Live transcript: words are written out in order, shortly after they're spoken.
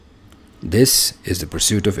This is the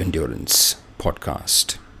Pursuit of Endurance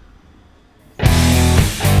podcast.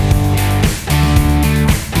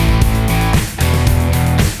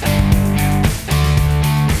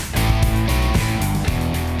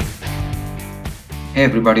 Hey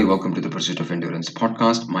everybody, welcome to the Pursuit of Endurance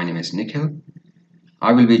podcast. My name is Nikhil.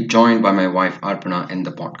 I will be joined by my wife Arpana in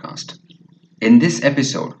the podcast. In this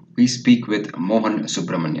episode, we speak with Mohan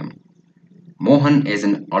Subramanyam. Mohan is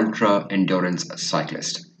an ultra endurance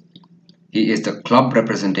cyclist. He is the club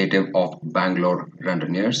representative of Bangalore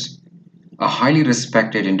Randonneurs, a highly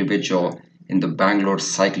respected individual in the Bangalore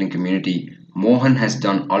cycling community. Mohan has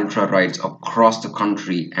done ultra rides across the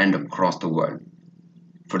country and across the world.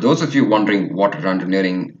 For those of you wondering what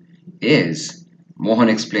randonneuring is, Mohan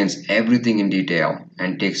explains everything in detail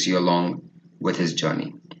and takes you along with his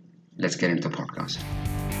journey. Let's get into the podcast.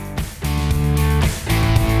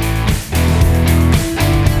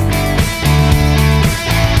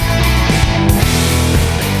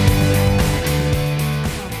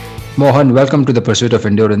 Mohan, welcome to the Pursuit of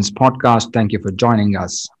Endurance podcast. Thank you for joining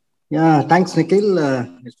us. Yeah, thanks, Nikhil.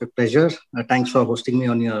 It's a pleasure. Thanks for hosting me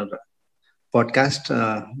on your podcast.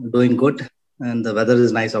 Doing good, and the weather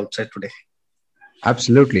is nice outside today.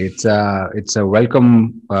 Absolutely. It's a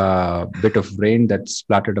welcome bit of rain that's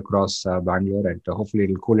splattered across Bangalore, and hopefully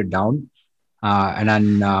it'll cool it down.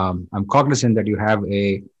 I'm cognizant that you have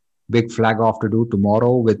a big flag off to do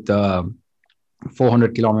tomorrow with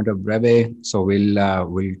 400-kilometer breve. So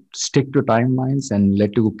we'll stick to timelines and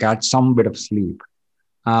let you catch some bit of sleep.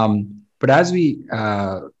 But as we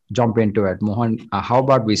jump into it, Mohan, how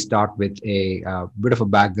about we start with a bit of a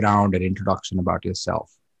background and introduction about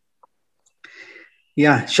yourself?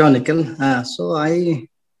 Yeah, sure, Nikhil. So I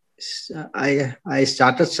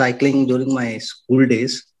started cycling during my school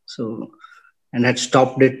days. And had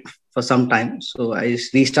stopped it for some time. So I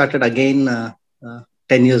restarted again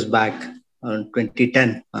 10 years back in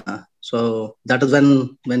 2010. So that is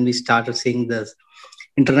when we started seeing the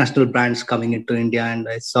international brands coming into India, and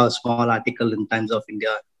I saw a small article in Times of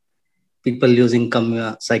India, people using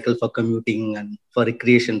cycle for commuting and for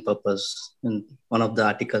recreation purpose in one of the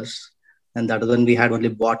articles. And that is when we had only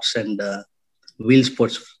bots and wheel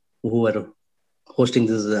sports who were hosting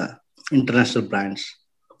these international brands.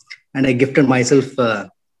 And I gifted myself a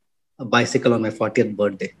bicycle on my 40th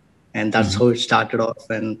birthday. And that's how it started off.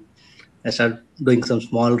 And I started doing some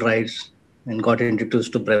small rides and got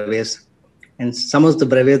introduced to breves. And some of the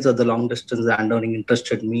breves of the long distance randonneuring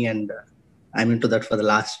interested me. And I'm into that for the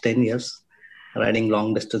last 10 years, riding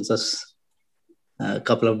long distances. I've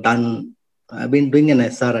been doing an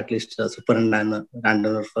SR at least, super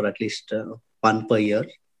randonneur for at least one per year.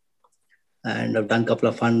 And I've done a couple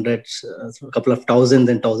of hundreds, a couple of thousands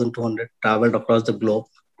and 1,200, traveled across the globe,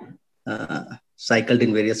 cycled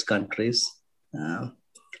in various countries.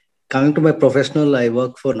 Coming to my professional, I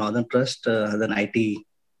work for Northern Trust as an IT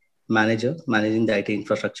manager, managing the IT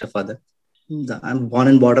infrastructure for them. I'm born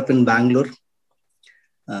and brought up in Bangalore.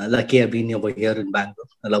 Lucky I've been over here in Bangalore,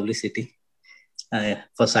 a lovely city,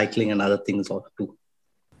 for cycling and other things too.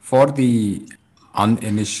 For the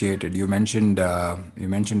uninitiated, you mentioned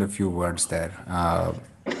a few words there.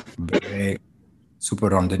 Breve, super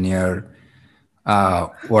randonneur.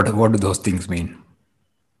 What do those things mean?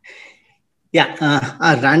 Yeah,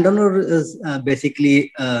 a randonneur is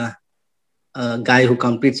basically a guy who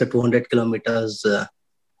completes a 200 kilometers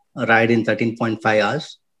ride in 13.5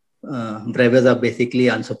 hours. Breves are basically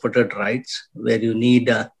unsupported rides where you need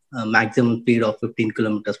a maximum speed of 15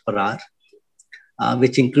 kilometers per hour.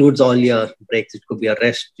 Which includes all your breaks. It could be a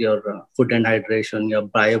rest, your food and hydration, your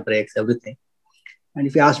bio breaks, everything. And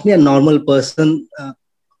if you ask me, a normal person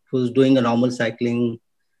who's doing a normal cycling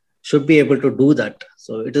should be able to do that.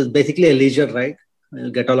 So it is basically a leisure ride.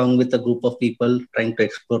 You get along with a group of people trying to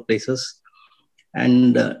explore places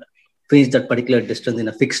and finish that particular distance in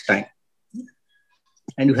a fixed time.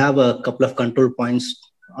 And you have a couple of control points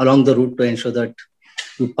along the route to ensure that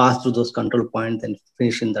you pass through those control points and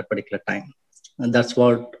finish in that particular time. And that's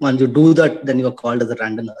what, once you do that, then you are called as a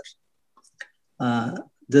randonneur.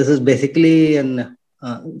 This is basically the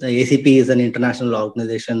ACP is an international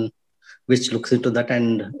organization which looks into that.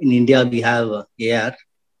 And in India, we have AR.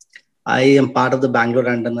 I am part of the Bangalore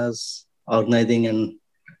Randonneurs organizing and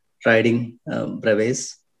riding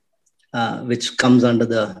breves, which comes under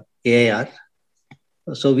the AAR.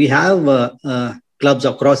 So we have clubs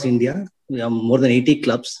across India. We have more than 80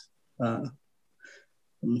 clubs.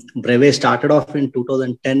 Breve started off in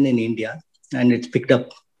 2010 in India, and it's picked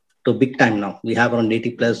up to big time now. We have around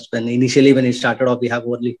 80 plus. When it started off, we have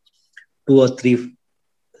only 2 or 3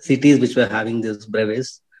 cities which were having these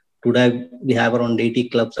breves. Today, we have around 80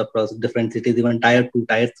 clubs across different cities, even tier 2,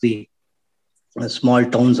 tier 3 small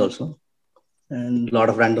towns also, and a lot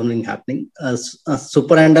of randoming happening. A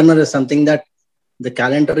super randomer is something that the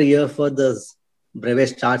calendar year for the brevet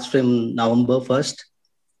starts from November 1st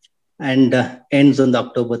and ends on the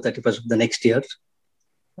October 31st of the next year.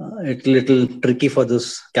 It's a little tricky for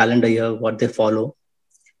this calendar year, what they follow,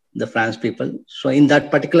 the France people. So in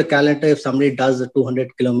that particular calendar, if somebody does the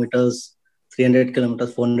 200 kilometers, 300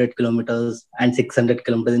 kilometers, 400 kilometers, and 600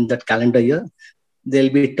 kilometers in that calendar year,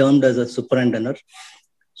 they'll be termed as a super runner.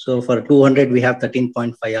 So for 200, we have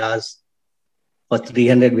 13.5 hours. For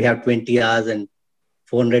 300, we have 20 hours, and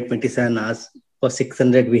 427 hours. For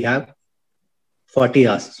 600, we have 40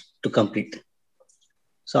 hours to complete.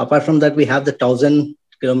 So apart from that, we have the 1,000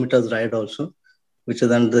 kilometers ride also, which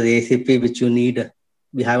is under the ACP, which you need.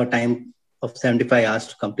 We have a time of 75 hours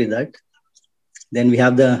to complete that. Then we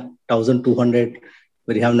have the 1,200,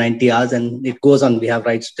 where you have 90 hours, and it goes on. We have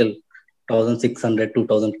rides till 1,600,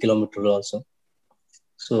 2,000 kilometers also.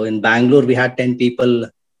 So in Bangalore, we had 10 people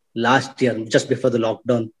last year, just before the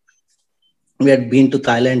lockdown. We had been to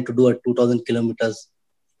Thailand to do a 2,000 kilometers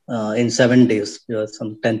in 7 days. There were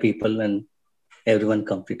some 10 people, and everyone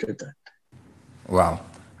completed that. Wow.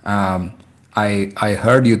 I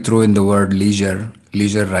heard you throw in the word leisure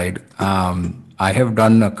ride. I have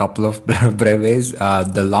done a couple of brevets.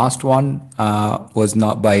 The last one was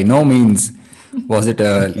not by no means was it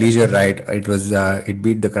a leisure ride. It was it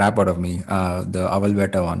beat the crap out of me. The Aval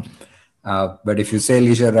Beta one. But if you say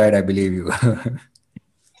leisure ride, I believe you.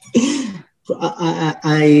 So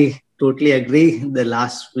I totally agree. The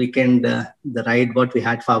last weekend, the ride what we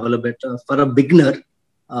had for Avalabet for a beginner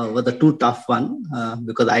was a too tough one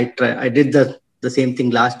because I did the same thing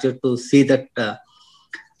last year to see that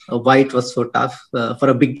why it was so tough. For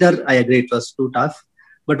a beginner, I agree it was too tough.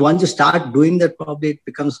 But once you start doing that, probably it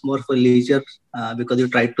becomes more for leisure because you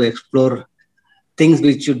try to explore things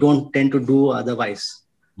which you don't tend to do otherwise.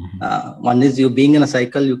 One is you being in a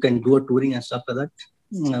cycle, you can do a touring and stuff like that.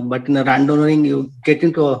 But in a randoming, you get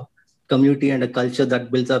into a community and a culture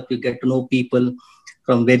that builds up. You get to know people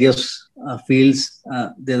from various fields.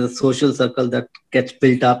 There's a social circle that gets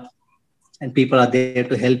built up, and people are there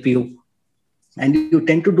to help you. And you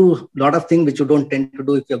tend to do a lot of things which you don't tend to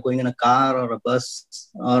do if you're going in a car or a bus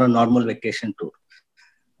or a normal vacation tour.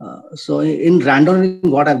 So in randoming,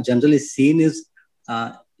 what I've generally seen is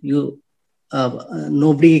you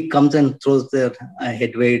nobody comes and throws their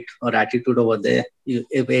head weight or attitude over there.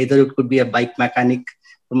 Either it could be a bike mechanic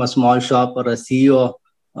from a small shop or a CEO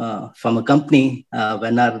from a company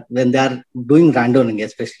when they are doing randoming,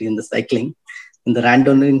 especially in the cycling. In the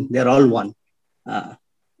randoming, they're all one.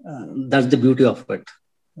 That's the beauty of it.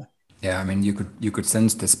 Yeah, I mean you could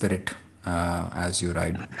sense the spirit as you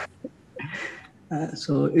ride.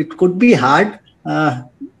 So it could be hard.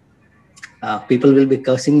 People will be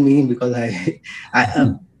cursing me because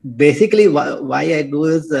I basically why I do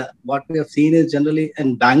is what we have seen is generally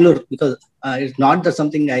in Bangalore because it's not that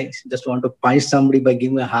something I just want to punish somebody by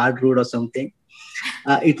giving a hard road or something.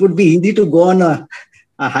 It would be easy to go on a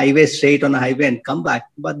highway straight on a highway and come back,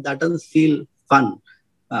 but that doesn't feel fun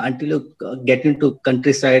until you get into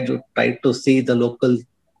countryside. You try to see the local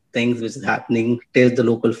things which is happening, taste the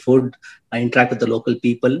local food, interact with the local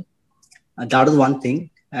people. That is one thing.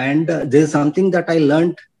 And this is something that I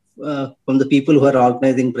learned from the people who are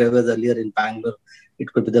organizing breves earlier in Bangalore.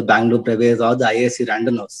 It could be the Bangalore breves or the ISC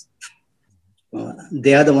randomers.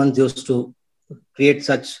 They are the ones used to create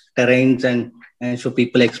such terrains and show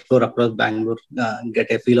people explore across Bangalore, get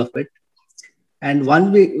a feel of it. And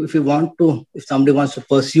one way, if somebody wants to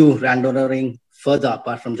pursue randomering further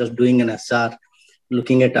apart from just doing an SR,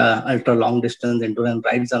 looking at ultra long distance endurance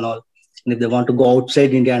rides and all, and if they want to go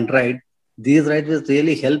outside India and ride, these rides will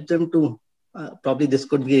really help them to probably this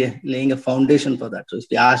could be laying a foundation for that. So if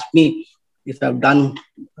you ask me if I've gone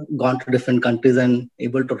to different countries and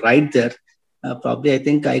able to ride there, probably I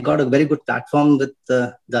think I got a very good platform with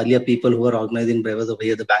the earlier people who are organizing breves over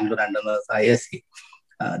here, the Bangalore Randomers, ISC.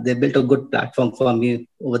 They built a good platform for me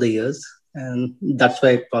over the years. And that's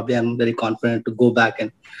why probably I'm very confident to go back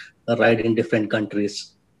and ride in different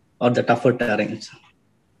countries or the tougher terrains.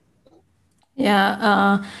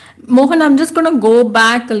 Yeah. Mohan, I'm just going to go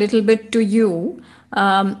back a little bit to you.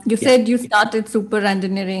 You Yeah. said you started super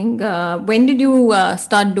engineering. When did you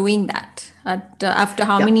start doing that? After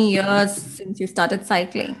how Yeah. many years since you started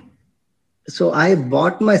cycling? So I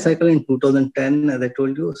bought my cycle in 2010, as I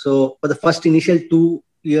told you. So for the first initial 2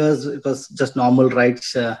 years, it was just normal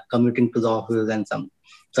rides, commuting to the office and some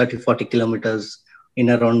 30, 40 kilometers in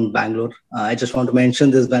around Bangalore. I just want to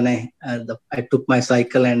mention this when I took my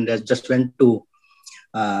cycle and just went to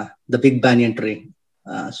the Big Banyan tree.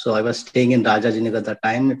 So I was staying in Rajajinagar at that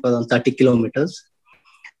time. It was on 30 kilometers.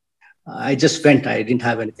 I just went. I didn't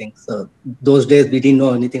have anything. So those days we didn't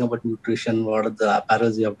know anything about nutrition, what are the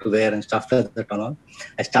apparels you have to wear and stuff like that and all.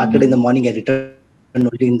 I started in the Mhm. morning. I returned only in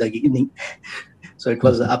the evening. So it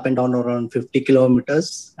was up and down around 50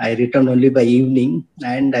 kilometers. I returned only by evening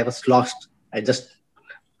and I was lost. I just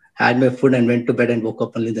had my food and went to bed and woke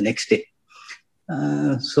up only the next day.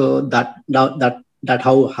 So that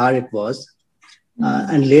how hard it was.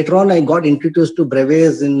 And later on, I got introduced to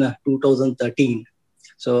breves in 2013.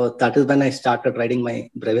 So that is when I started riding my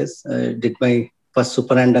breves. Did my first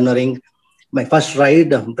super ring. My first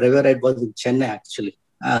ride, breve ride, was in Chennai actually.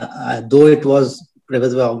 Though it was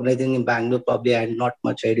breves were organizing in Bangalore, probably I had not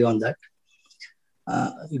much idea on that.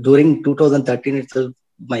 During 2013 itself,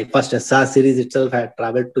 my first SR series itself had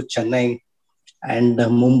traveled to Chennai and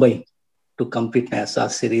Mumbai to complete my SR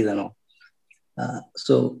series and all.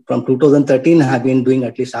 So from 2013, I have been doing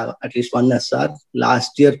at least one SR.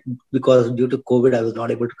 Last year, because due to COVID, I was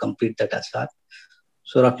not able to complete that SR.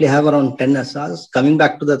 So roughly, I have around 10 SRs. Coming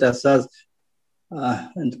back to that SRs,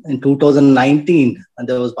 in 2019, and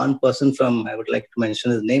there was one person from, I would like to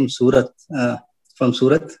mention his name, Surat, from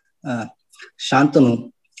Surat, uh,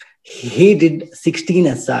 Shantanu. He did 16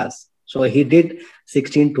 SRs. So he did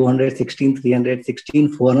 16 200, 16 300,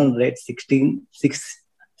 16 400, 16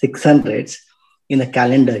 600 in a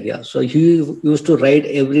calendar year. So he used to ride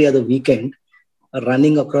every other weekend,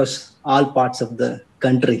 running across all parts of the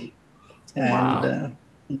country. And Wow.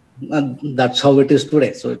 that's how it is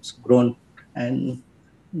today. So it's grown. And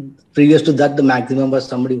previous to that, the maximum was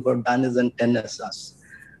somebody who had done is in 10 SRs.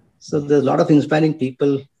 So there's a lot of inspiring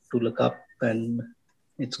people to look up, and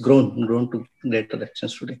it's grown to great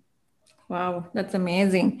directions today. Wow, that's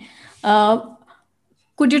amazing. Uh,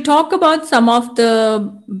 could you talk about some of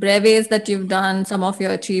the breves that you've done, some of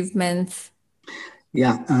your achievements?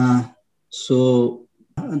 Yeah. So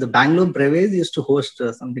the Bangalore Breweries used to host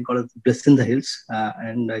something called Bliss in the Hills,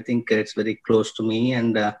 and I think it's very close to me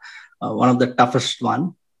and one of the toughest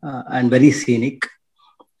one and very scenic.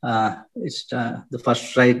 It's the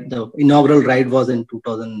first ride. The inaugural ride was in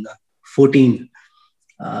 2014.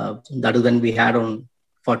 That is when we had on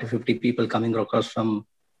 40-50 people coming across from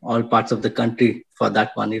all parts of the country for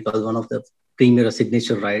that one. It was one of the premier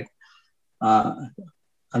signature ride. Uh,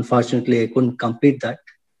 Unfortunately, I couldn't complete that.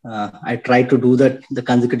 I tried to do that the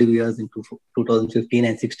consecutive years in 2015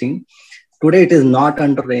 and 16. Today, it is not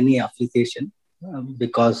under any affiliation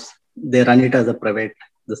because they run it as a private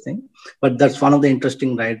this thing. But that's one of the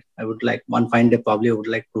interesting ride. I would like one fine day probably I would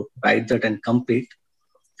like to ride that and complete.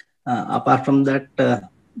 Apart from that,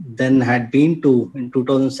 then had been to in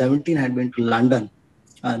 2017 had been to London.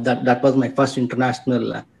 That was my first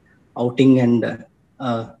international outing and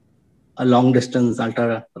a long distance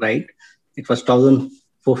ultra ride. It was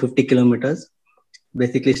 1,450 kilometers,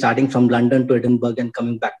 basically starting from London to Edinburgh and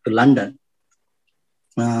coming back to London.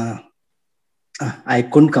 Uh, I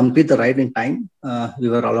couldn't complete the ride in time. We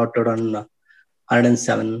were allotted on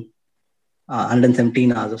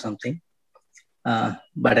 117 hours or something.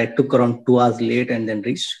 But I took around 2 hours late and then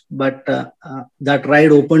reached. But that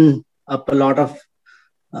ride opened up a lot of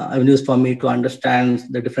avenues for me to understand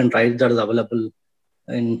the different rides that is available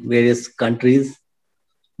in various countries.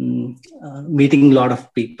 Meeting a lot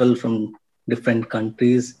of people from different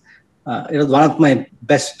countries. It was one of my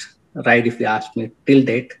best ride, if you ask me, till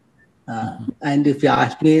date. And if you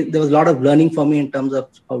ask me, there was a lot of learning for me in terms of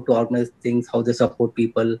how to organize things, how they support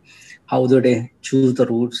people, how do they choose the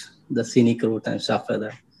routes, the scenic route and stuff like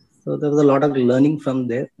that. So there was a lot of learning from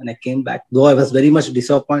there. And I came back, though I was very much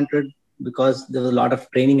disappointed because there was a lot of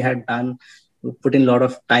training I had done, put in a lot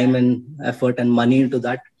of time and effort and money into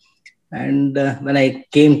that. And when I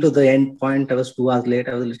came to the end point, I was 2 hours late.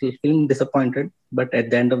 I was a little feeling disappointed. But at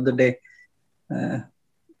the end of the day, uh,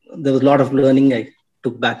 there was a lot of learning I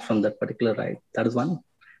took back from that particular ride. That is one.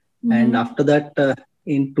 And Mm-hmm. after that,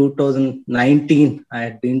 in 2019, I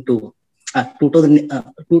had been to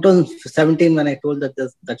 2017 when I told that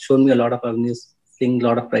that showed me a lot of avenues, seeing a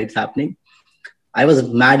lot of rides happening. I was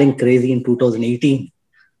mad and crazy in 2018.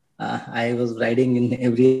 I was riding in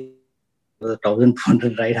every other weekend. There was a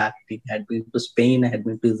 1,200 ride happening. I had been to Spain, I had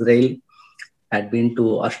been to Israel, I had been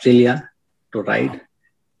to Australia to ride.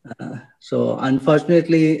 So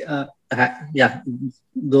unfortunately, yeah,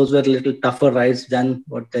 those were little tougher rides than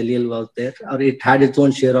what Delhi was there, or it had its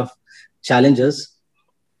own share of challenges.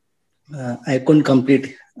 I couldn't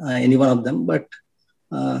complete any one of them, but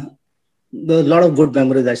uh, there are a lot of good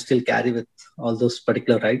memories I still carry with all those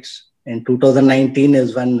particular rides. In 2019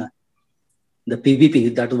 is when the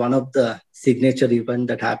PVP, that is one of the signature event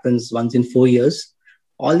that happens once in 4 years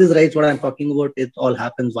all these rides, what I'm talking about, it all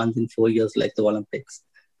happens once in 4 years, like the Olympics.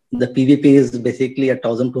 The PVP is basically a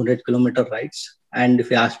 1,200-kilometer rides. And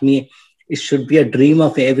if you ask me, it should be a dream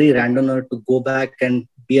of every randomer to go back and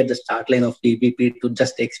be at the start line of PVP to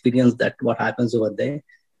just experience that, what happens over there.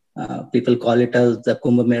 People call it as the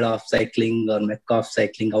Kumbh Mela of cycling or Mecca of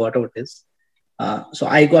cycling or whatever it is. So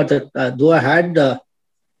I got that, though I had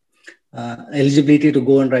eligibility to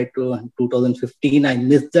go and ride to 2015. I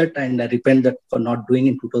missed that and I repent that for not doing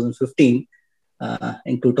in 2015.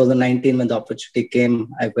 In 2019, when the opportunity came,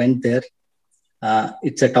 I went there.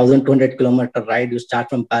 It's a 1,200-kilometer ride. You start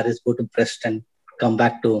from Paris, go to Brest, and come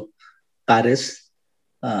back to Paris.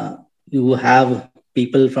 You have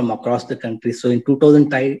people from across the country. So in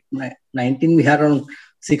 2019, we had around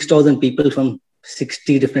 6,000 people from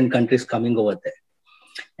 60 different countries coming over there.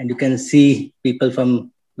 And you can see people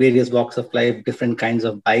from various walks of life, different kinds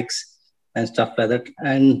of bikes and stuff like that.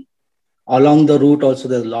 And along the route also,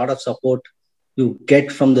 there's a lot of support you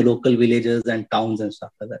get from the local villages and towns and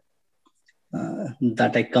stuff like that.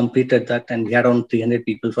 That I completed that, and we had around 300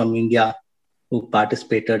 people from India who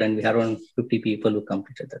participated, and we had around 50 people who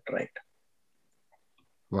completed that ride.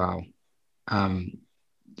 Wow.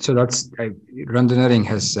 So that's Randonering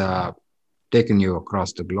has taken you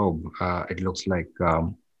across the globe. It looks like.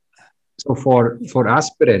 So for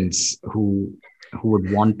aspirants who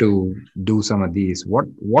would want to do some of these,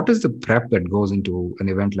 what is the prep that goes into an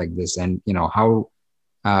event like this, and how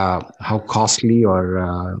costly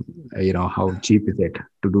or how cheap is it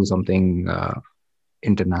to do something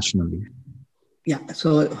internationally? Yeah,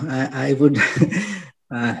 so I would.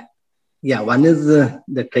 Yeah, one is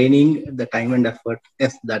the training, the time and effort.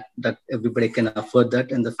 Yes, that everybody can afford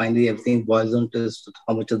that, and finally everything boils down to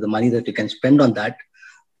how much of the money that you can spend on that.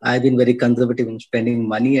 I've been very conservative in spending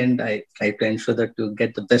money, and I try to ensure that you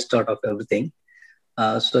get the best out of everything.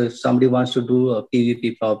 So if somebody wants to do a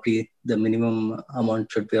PVP, probably the minimum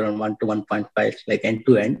amount should be around 1 to 1.5, like end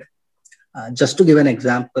to end. Just to give an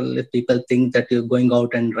example, if people think that you're going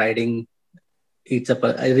out and riding, it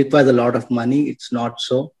requires a lot of money. It's not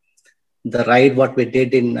so. The ride what we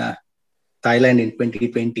did in Thailand in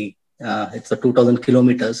 2020, it's a 2,000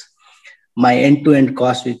 kilometers. My end-to-end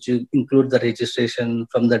cost, which include the registration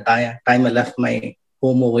from the time I left my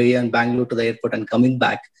home over here in Bangalore to the airport and coming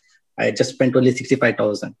back, I just spent only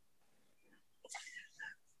 65,000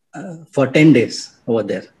 for 10 days over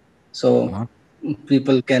there. So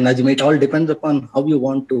people can assume, it all depends upon how you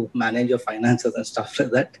want to manage your finances and stuff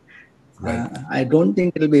like that. Right. I don't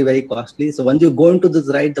think it will be very costly. So once you go into this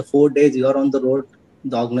ride, the 4 days you are on the road,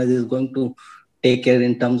 the organizer is going to take care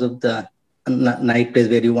in terms of the night place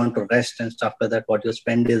where you want to rest and stuff like that. What you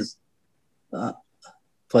spend is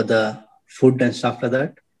for the food and stuff like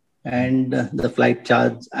that. And the flight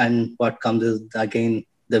charge, and what comes is again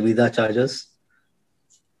the visa charges.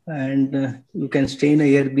 And you can stay in a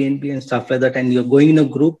Airbnb and stuff like that. And you're going in a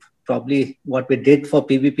group. Probably what we did for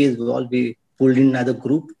PVP is we all be pulled in as a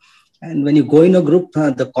group. And when you go in a group,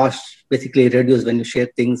 the cost basically reduces when you share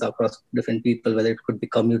things across different people, whether it could be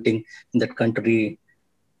commuting in that country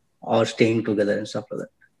or staying together and stuff like that.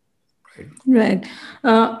 Right.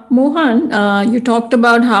 Mohan, you talked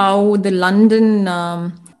about how the London,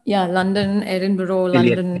 London, Edinburgh,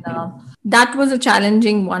 London, that was a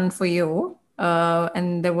challenging one for you.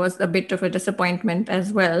 And there was a bit of a disappointment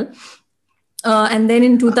as well. And then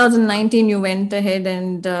in 2019, you went ahead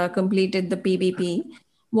and completed the PVP.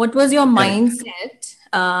 What was your mindset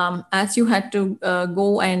as you had to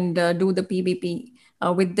go and do the PVP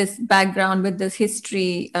with this background, with this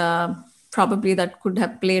history, probably that could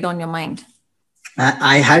have played on your mind?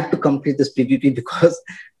 I had to complete this PVP because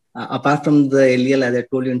apart from the LEL, as I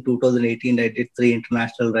told you in 2018, I did 3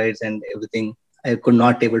 international rides and everything. I could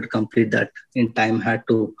not able to complete that in time, had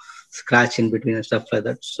to scratch in between and stuff like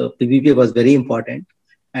that. So PVP was very important,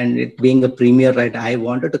 and it being a premier ride, I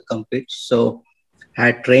wanted to complete. So I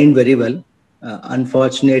had trained very well.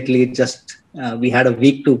 Unfortunately, we had a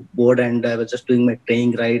week to board, and I was just doing my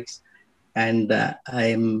training rides, and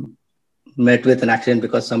I met with an accident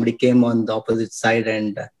because somebody came on the opposite side,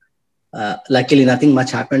 and luckily nothing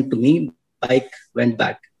much happened to me. Bike went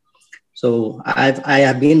back. So I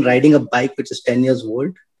have been riding a bike which is 10 years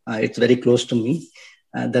old. It's very close to me.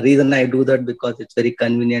 The reason I do that because it's very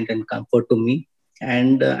convenient and comfort to me.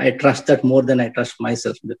 And I trust that more than I trust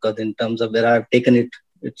myself, because in terms of where I've taken it,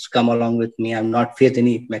 it's come along with me. I've not faced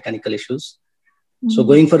any mechanical issues. Mm-hmm. So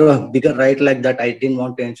going for a bigger ride like that, I didn't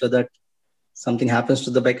want to ensure that something happens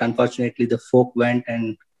to the bike. Unfortunately, the fork went,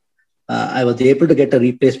 and I was able to get a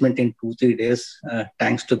replacement in 2-3 days,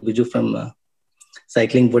 thanks to Biju from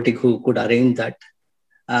Cycling Boutique, who could arrange that.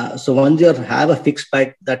 So once you have a fixed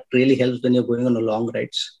bike, that really helps when you're going on a long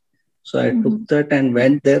rides. So I took that and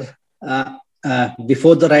went there.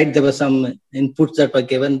 Before the ride, there were some inputs that were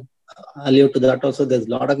given. Earlier to that also, there's a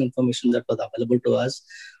lot of information that was available to us,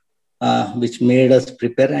 which made us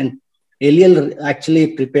prepare. And ALL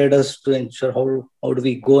actually prepared us to ensure how do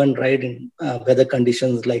we go and ride in weather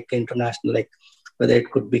conditions like international, like whether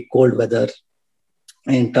it could be cold weather.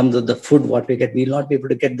 In terms of the food, what we get, we'll not be able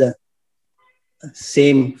to get the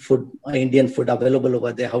same food, Indian food available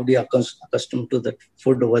over there. How do you accustom to the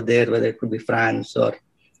food over there, whether it could be France or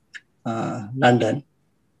London?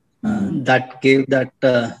 That gave that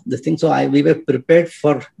the thing. So we were prepared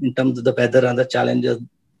for in terms of the weather and the challenges,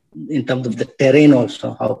 in terms of the terrain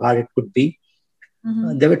also, how hard it could be.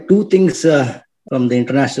 There were two things from the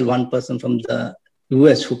international, one person from the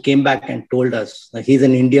US who came back and told us, he's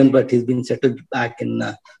an Indian, but he's been settled back in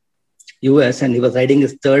US, and he was riding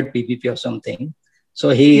his third PPP or something. So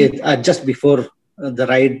he just before the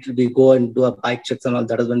ride, we go and do a bike checks and all.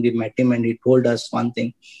 That is when we met him, and he told us one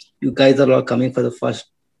thing: you guys are all coming for the first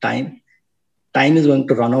time. Time is going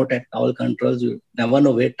to run out at all controls. You never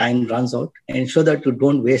know where time runs out. Ensure that you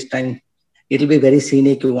don't waste time. It'll be very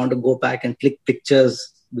scenic. You want to go back and click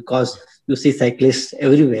pictures because you see cyclists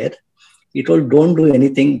everywhere. He told, don't do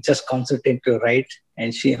anything, just concentrate to ride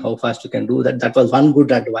and see how fast you can do that. That was one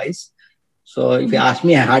good advice. So if you ask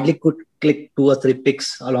me, I hardly could click 2 or 3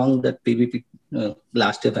 pics along that PVP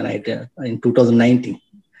last year when I did in 2019.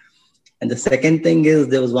 And the second thing is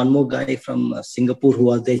there was one more guy from Singapore who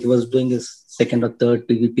was there. He was doing his second or third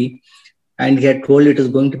PVP, and he had told it is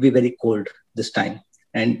going to be very cold this time.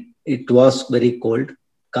 And it was very cold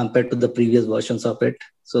compared to the previous versions of it.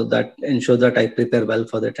 So that ensured that I prepare well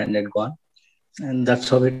for that and had gone. And that's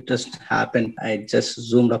how it just happened. I just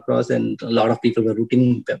zoomed across, and a lot of people were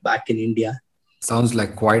rooting back in India. Sounds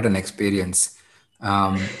like quite an experience.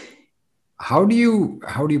 How do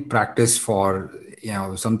you practice for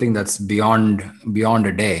something that's beyond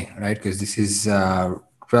a day, right? Because this is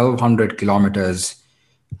 1,200 kilometers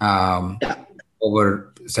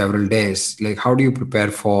over several days. Like, how do you prepare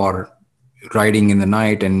for riding in the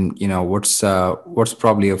night? And what's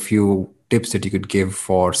probably a few tips that you could give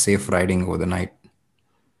for safe riding over the night?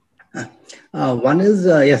 One is,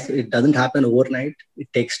 yes, it doesn't happen overnight.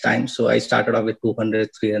 It takes time. So I started off with 200,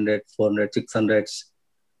 300, 400, 600s.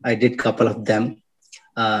 I did a couple of them.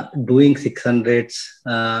 Doing 600s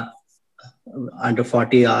under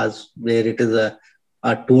 40 hours, where it is a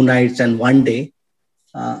 2 nights and 1 day.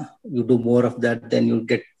 You do more of that, then you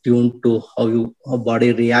get tuned to how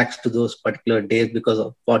body reacts to those particular days,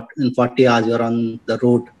 because in 40 hours you're on the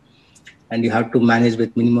road and you have to manage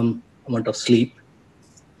with minimum amount of sleep.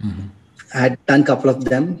 I had done a couple of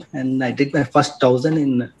them, and I did my first 1,000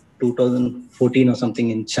 in 2014 or something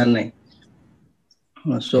in Chennai.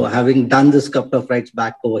 So having done this couple of rides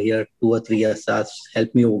back over here 2 or 3 years has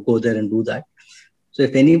helped me go there and do that. So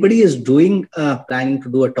if anybody is planning to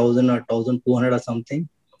do 1,000 or 1,200 or something,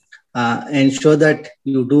 ensure that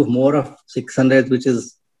you do more of 600, which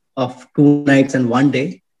is of 2 nights and 1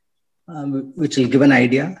 day, which will give an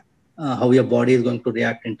idea how your body is going to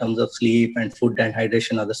react in terms of sleep and food and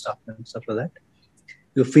hydration, other stuff and stuff like that.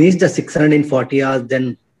 You finish the 600 in 40 hours,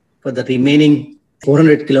 then for the remaining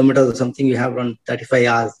 400 kilometers or something, you have around 35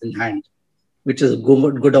 hours in hand, which is a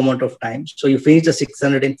good amount of time. So you finish the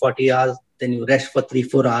 600 in 40 hours, then you rest for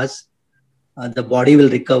 3-4 hours. The body will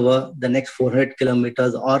recover. The next 400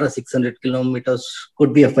 kilometers or a 600 kilometers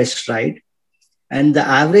could be a first ride. And the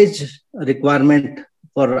average requirement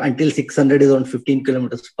for until 600 is around 15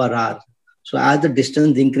 kilometers per hour. So as the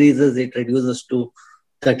distance increases, it reduces to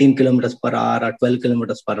 13 kilometers per hour or 12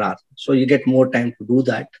 kilometers per hour. So you get more time to do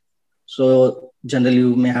that. So generally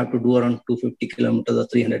you may have to do around 250 kilometers or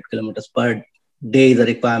 300 kilometers per day is a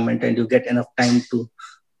requirement, and you get enough time to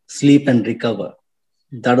sleep and recover.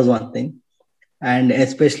 That is one thing. And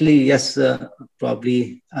especially, yes,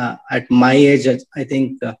 probably at my age, I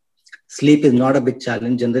think sleep is not a big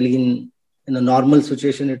challenge. Generally in a normal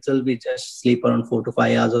situation itself, we just sleep around 4 to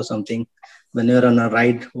 5 hours or something. When you're on a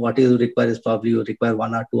ride, what you require is probably you require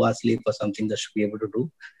 1 or 2 hours sleep or something that should be able to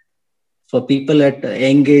do. For people at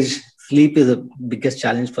young age, sleep is the biggest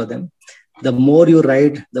challenge for them. The more you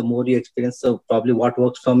ride, the more you experience. So probably what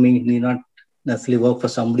works for me need not necessarily work for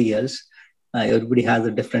somebody else. Everybody has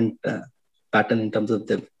a different pattern in terms of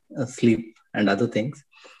the sleep and other things.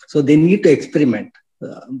 So they need to experiment.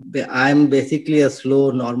 I'm basically a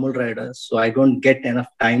slow, normal rider, so I don't get enough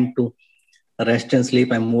time to rest and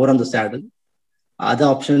sleep. I'm more on the saddle. Other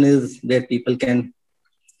option is where people can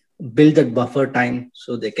build that buffer time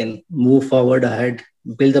so they can move forward ahead,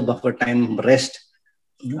 build the buffer time, rest,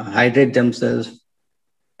 hydrate themselves,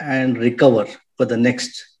 and recover for the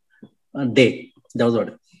next day. That was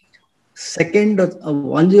what. Second,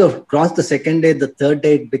 once you have crossed the second day, the third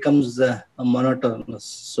day it becomes monotonous.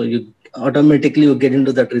 So you automatically you get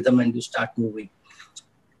into that rhythm and you start moving.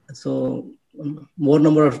 So more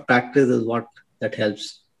number of practice is what that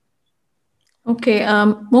helps. Okay,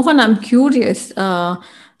 Mohan, I'm curious.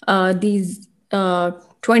 These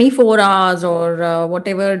 24 hours or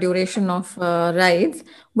whatever duration of rides,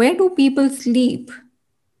 where do people sleep?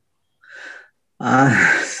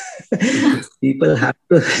 Uh, People have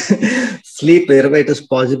to sleep wherever it is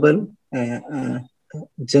possible.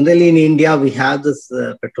 Generally, in India, we have this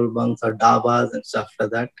petrol bunks or dabas and stuff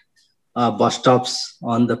like that, bus stops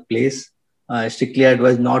on the place. Strictly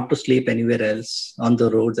advised not to sleep anywhere else on the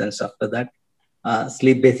roads and stuff like that.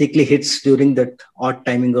 Sleep basically hits during that odd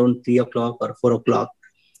timing around 3 o'clock or 4 o'clock.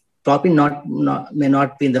 Probably not may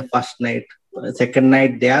not be in the first night. Second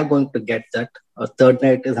night they are going to get that. Or third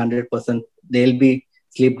night is 100%. They'll be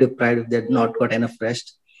sleep deprived if they've not got enough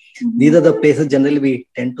rest. These are the places generally we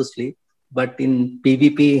tend to sleep. But in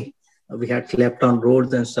PVP, we had slept on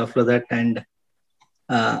roads and stuff like that. And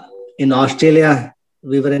in Australia,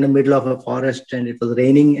 we were in the middle of a forest and it was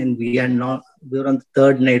raining, and we were on the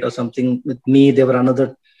third night or something. With me, there were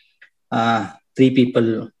another three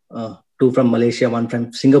people, two from Malaysia, one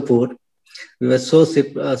from Singapore. We were so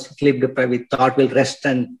sleep deprived. We thought we'll rest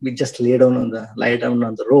and we just lie down on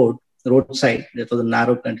the roadside. That was a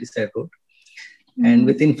narrow countryside road. And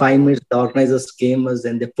within 5 minutes, the organizers came us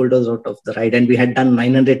and they pulled us out of the ride. And we had done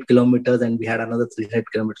 900 kilometers and we had another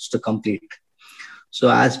 300 kilometers to complete. So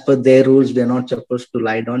as per their rules, we are not supposed to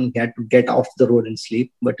lie down. We had to get off the road and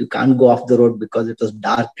sleep, but you can't go off the road because it was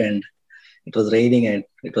dark and it was raining and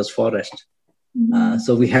it was forest.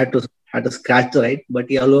 So we had to scratch the ride, but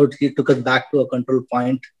he took us back to a control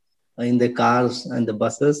point in the cars and the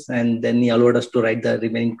buses, and then he allowed us to ride the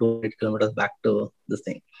remaining 200 kilometers back to this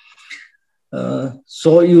thing.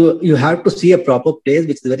 So you have to see a proper place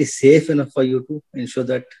which is very safe enough for you to ensure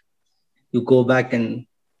that you go back and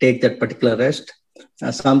take that particular rest.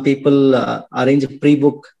 Some people arrange a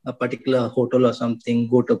pre-book a particular hotel or something,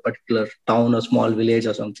 go to a particular town or small village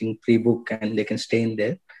or something, pre-book, and they can stay in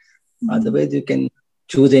there. Otherwise, you can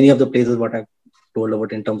choose any of the places what I've told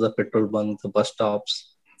about in terms of petrol bunks, the bus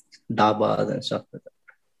stops, dabas, and stuff like that.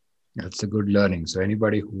 That's a good learning. So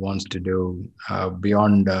anybody who wants to do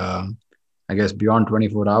beyond, I guess, beyond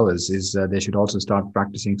 24 hours is they should also start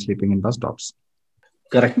practicing sleeping in bus stops.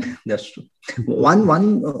 Correct. That's true.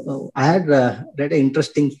 I had read an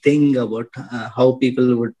interesting thing about how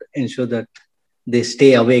people would ensure that they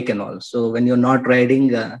stay awake and all. So when you're not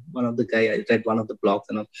riding, one of the guy, I read one of the blogs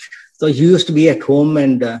and all. So he used to be at home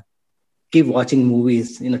and keep watching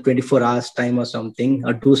movies in a 24 hours time or something,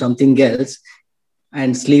 or do something else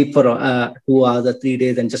and sleep for 2 hours or 3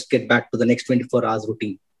 days and just get back to the next 24 hours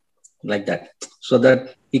routine like that. So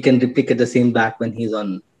that he can replicate the same back when he's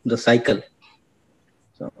on the cycle.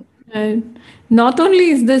 So. Not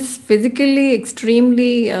only is this physically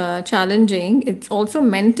extremely challenging, it's also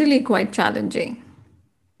mentally quite challenging.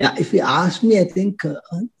 Yeah, if you ask me, I think,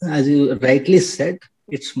 as you rightly said,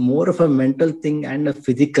 it's more of a mental thing and a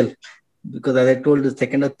physical. Because as I told, the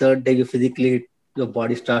second or third day, your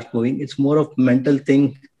body starts moving. It's more of mental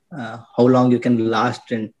thing, how long you can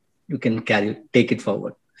last and you can take it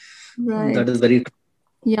forward. Right. That is very true.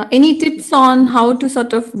 Yeah. Any tips on how to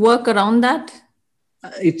sort of work around that?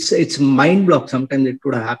 It's mind block. Sometimes it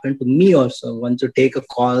could have happened to me also. Once you take a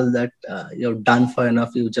call that you're done for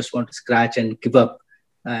enough, you just want to scratch and give up.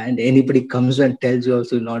 And anybody comes and tells you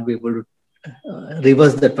also, you'll not be able to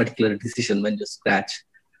reverse that particular decision when you scratch.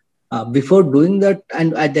 Before doing that,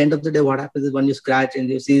 and at the end of the day, what happens is when you scratch and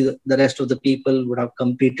you see the rest of the people would have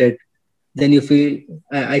completed, then you feel,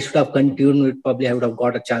 I should have continued. Probably I would have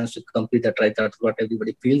got a chance to complete that, right? That's what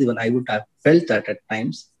everybody feels. Even I would have felt that at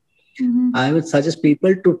times. I would suggest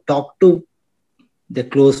people to talk to their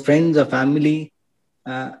close friends or family,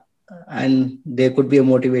 and there could be a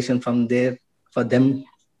motivation from there for them,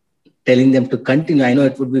 telling them to continue. I know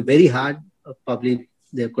it would be very hard. Probably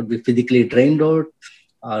they could be physically drained out,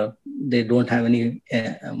 or they don't have any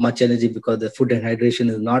much energy because the food and hydration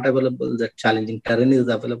is not available. The challenging terrain is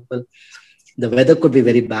available. The weather could be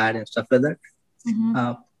very bad and stuff like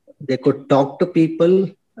that. They could talk to people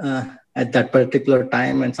at that particular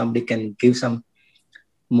time, and somebody can give some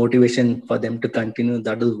motivation for them to continue.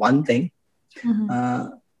 That is one thing.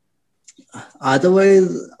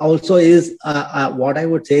 Otherwise, also is what I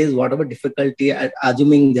would say is whatever difficulty,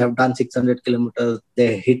 assuming they have done 600 kilometers,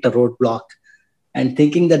 they hit a roadblock. And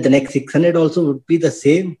thinking that the next 600 also would be the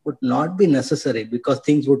same would not be necessary, because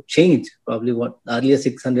things would change. Probably what earlier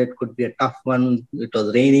 600 could be a tough one. It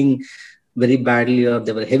was raining very badly, or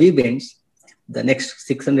there were heavy winds. The next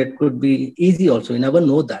 600 could be easy also. You never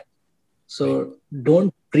know that. So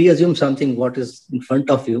don't pre-assume something what is in front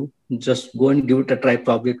of you. Just go and give it a try.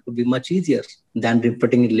 Probably it could be much easier than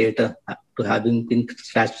repeating it later to having been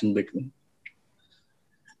scratched in between.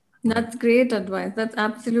 That's great advice. That's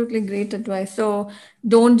absolutely great advice. So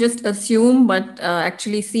don't just assume, but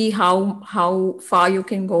actually see how far you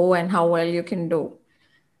can go and how well you can do.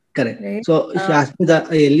 Correct. Right? So if you ask me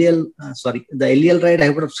the the LEL ride, I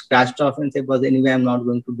would have scratched off and said, but anyway, I'm not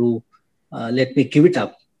going to do. Let me give it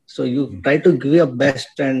up. So you try to give your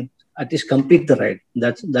best and at least complete the ride.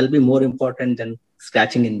 That'll be more important than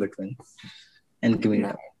scratching in between and giving it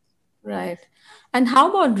Right. up. Right. And how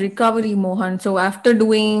about recovery, Mohan? So after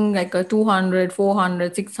doing like a 200,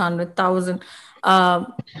 400, 600,000,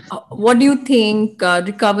 what do you think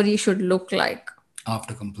recovery should look like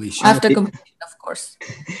After completion. after completion, of course?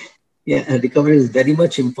 Yeah, recovery is very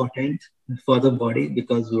much important for the body,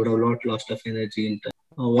 because you would have lot lost of energy in time.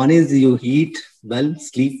 One is you eat well,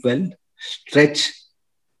 sleep well, stretch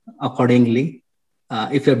accordingly.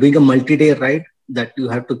 If you're doing a multi-day ride, that you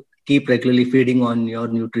have to keep regularly feeding on your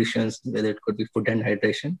nutrition, whether it could be food and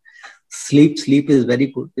hydration. Sleep is very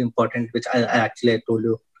good, important, which I told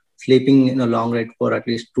you. Sleeping in a long ride for at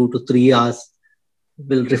least 2 to 3 hours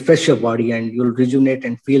will refresh your body, and you'll rejuvenate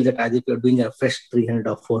and feel that as if you're doing a fresh 300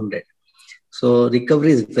 or 400. So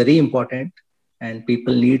recovery is very important, and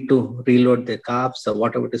people need to reload their carbs or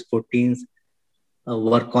whatever it is, proteins,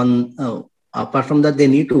 work on. Apart from that, they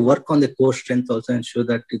need to work on the core strength also, ensure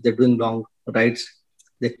that if they're doing long rides,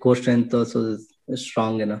 the core strength also is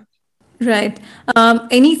strong enough. Right.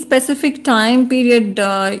 Any specific time period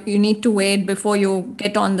you need to wait before you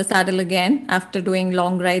get on the saddle again after doing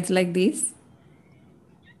long rides like these?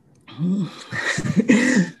 Or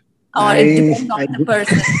it I, depends on I the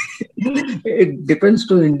person. it depends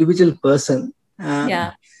to individual person.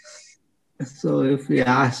 Yeah. So if you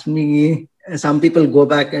ask me, some people go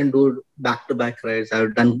back and do back-to-back rides.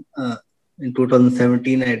 I've done in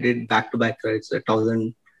 2017. I did back-to-back rides,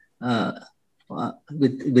 1,000 uh,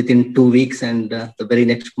 within 2 weeks, and the very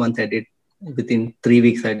next month I did within 3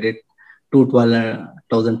 weeks. I did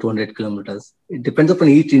 1,200 kilometers. It depends upon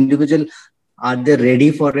each individual. Are they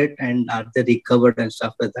ready for it, and are they recovered and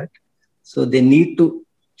stuff like that? So they need to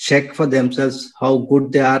check for themselves how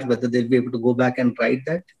good they are, whether they'll be able to go back and ride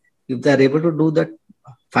that. If they're able to do that,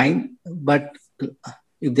 fine. But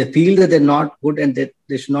if they feel that they're not good, and that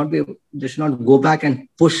they should not go back and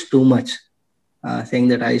push too much, saying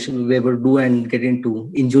that I should be able to do and get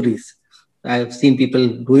into injuries. I've seen people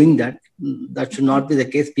doing that. That should not be the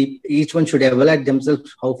case. Each one should evaluate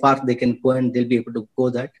themselves how far they can go, and they'll be able to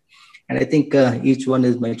go that. And I think each one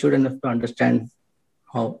is mature enough to understand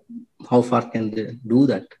how how far can they do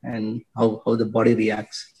that, and how the body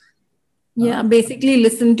reacts. Yeah. Basically,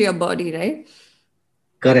 listen to your body, right?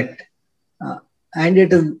 Correct. Uh, and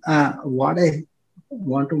it is what I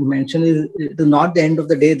want to mention is, it is not the end of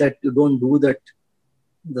the day that you don't do that.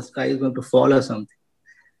 The sky is going to fall or something.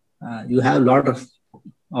 You have a lot of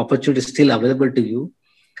opportunities still available to you.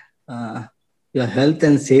 Uh, your health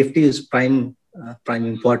and safety is prime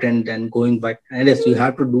important, and going back. And yes, you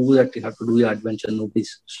have to do that. You have to do your adventure.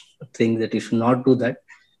 Nobody's saying that you should not do that,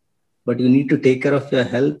 but you need to take care of your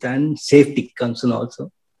health and safety concern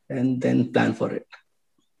also, and then plan for it.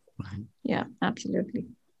 Yeah, absolutely.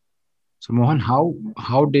 So Mohan,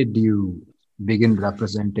 how did you begin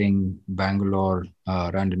representing Bangalore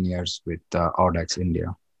Randonniers with Audax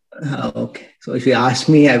India? Okay. So if you ask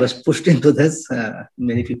me, I was pushed into this.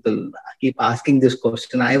 Many people keep asking this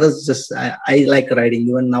question. I like riding.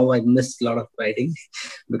 Even now, I miss a lot of riding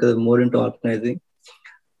because I'm more into organizing.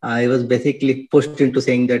 I was basically pushed into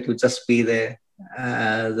saying that you just be there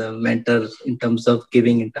as a mentor in terms of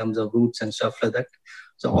giving, in terms of routes and stuff like that.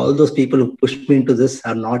 So all those people who pushed me into this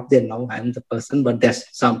are not there now. I'm the person, but there's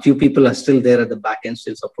some few people are still there at the back end,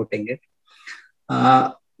 still supporting it.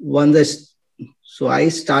 One this, so I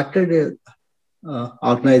started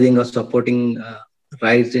organizing or supporting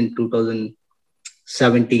rides in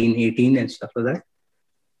 2017, 18 and stuff like that.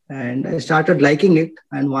 And I started liking it.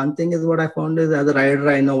 And one thing is, what I found is, as a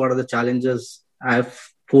rider, I know what are the challenges I've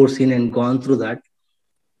foreseen and gone through that.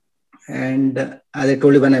 And as I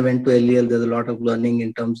told you, when I went to LEL, there's a lot of learning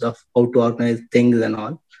in terms of how to organize things and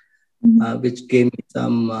all, which gave me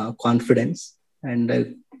some confidence. And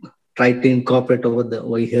I tried to incorporate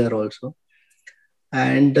over here also.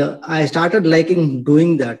 And I started liking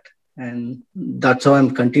doing that. And that's how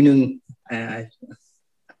I'm continuing.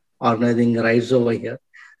 organizing rides over here.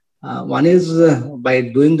 One is by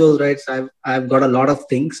doing those rides, I've got a lot of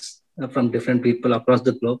things from different people across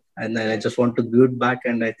the globe, and I just want to give it back.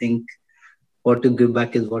 And I think what you give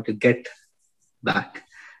back is what you get back.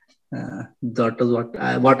 That is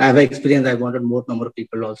what I've experienced. I wanted more number of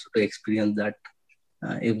people also to experience that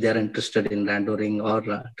if they are interested in randouring or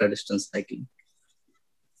traditional cycling.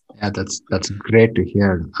 Yeah, that's great to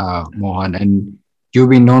hear, Mohan. And you've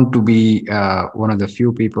been known to be one of the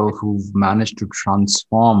few people who've managed to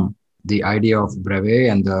transform the idea of brevet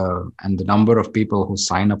and the number of people who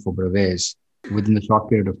sign up for brevets within the short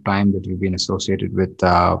period of time that you've been associated with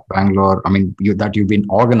Bangalore. I mean, that you've been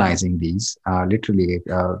organizing these literally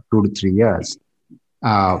 2 to 3 years.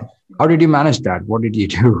 Uh, how did you manage that? What did you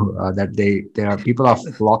do that there are people are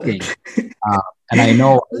flocking? Uh, and I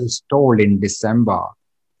know I was told in December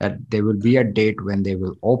that there will be a date when they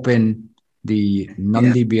will open the Yeah.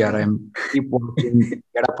 Nandi BRM, keep watching,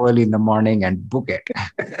 get up early in the morning and book it.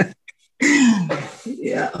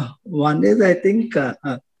 Yeah, one is I think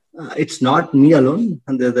it's not me alone,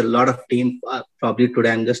 and there's a lot of team. Probably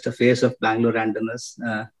today I'm just a face of Bangalore randomness.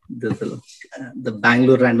 The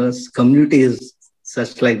Bangalore randomness community is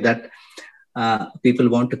such like that. People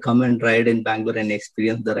want to come and ride in Bangalore and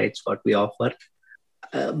experience the rides what we offer.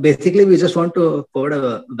 Basically, we just want to provide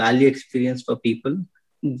a value experience for people,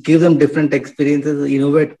 give them different experiences,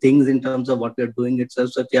 innovate things in terms of what we are doing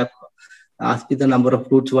itself. So if you have asked me the number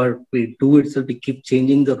of routes what we do itself, we keep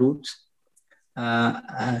changing the routes,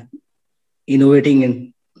 uh, innovating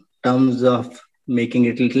in terms of making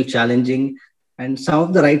it a little challenging. And some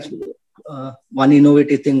of the rides, one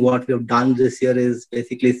innovative thing what we have done this year is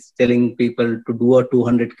basically telling people to do a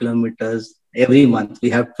 200 kilometers every month. We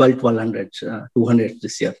have 200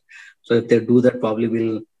 this year. So if they do that, probably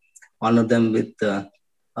we'll honor them with a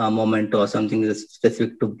moment or something that's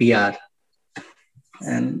specific to BR.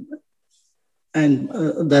 And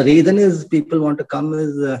the reason is people want to come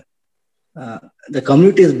is the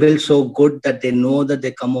community is built so good that they know that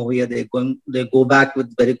they come over here, they go back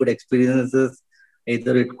with very good experiences.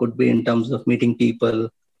 Either it could be in terms of meeting people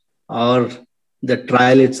or the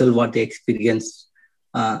trial itself, what they experienced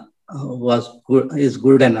is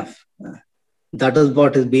good enough. That is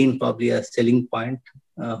what has been probably a selling point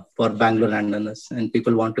for Bangalore randomness, and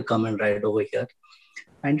people want to come and ride over here.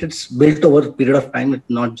 And it's built over a period of time. It's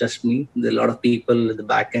not just me. There are a lot of people at the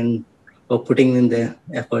back end who are putting in their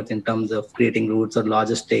efforts in terms of creating routes or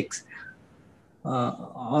logistics.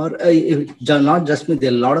 Not just me,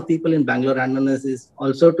 there are a lot of people in Bangalore randomness is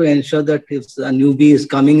also to ensure that if a newbie is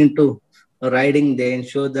coming into riding, they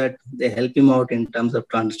ensure that they help him out in terms of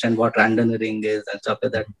to understand what randomneering is and stuff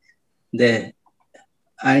like that.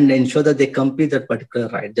 And ensure that they complete that particular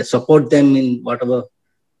ride. They support them in whatever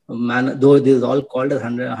manner, though it is all called as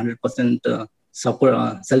 100%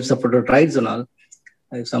 support, self-supported rides and all.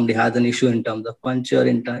 If somebody has an issue in terms of puncture,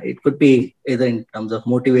 it could be either in terms of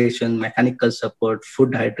motivation, mechanical support,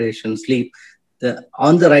 food, hydration, sleep.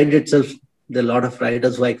 On the ride itself, there are a lot of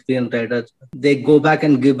riders who are experienced riders. They go back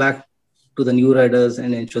and give back to the new riders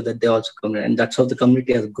and ensure that they also come. And that's how the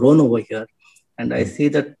community has grown over here. And I see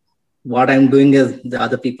that what I'm doing is the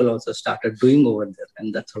other people also started doing over there.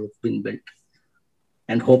 And that's how it's been built.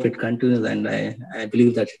 And hope it continues. And I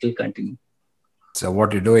believe that it will continue. So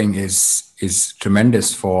what you're doing is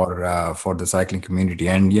tremendous for the cycling community.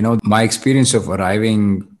 And my experience of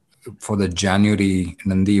arriving for the January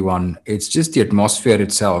Nandi one, it's just the atmosphere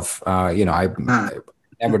itself. I've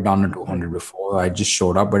never done a 200 before. I just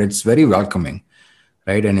showed up, but it's very welcoming,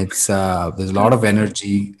 right? And it's there's a lot of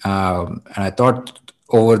energy. And I thought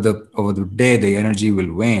over the day the energy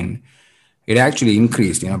will wane. It actually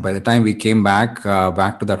increased. By the time we came back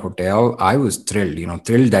to that hotel, I was thrilled.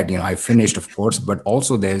 Thrilled that I finished, of course, but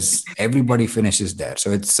also there's everybody finishes there.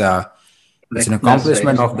 So it's an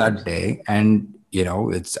accomplishment of that day, and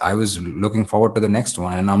I was looking forward to the next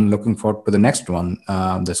one, and I'm looking forward to the next one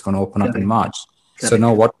that's going to open up in March. So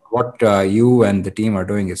now what you and the team are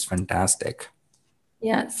doing is fantastic.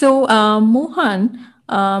 Yeah. So Mohan,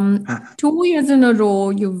 2 years in a row,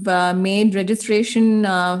 you've made registration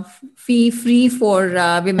fee free for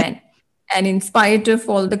women. And in spite of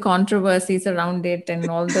all the controversies around it and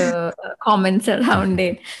all the comments around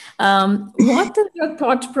it, what is your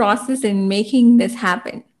thought process in making this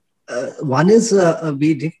happen? One is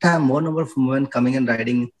we did have more number of women coming and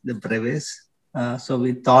riding the brevets. So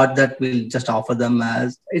we thought that we'll just offer them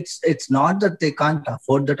as it's not that they can't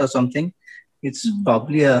afford that or something. It's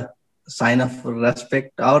probably a sign of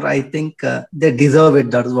respect, or I think they deserve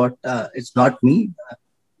it. That is what it's not me.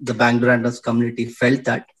 The Bangalore Randoms community felt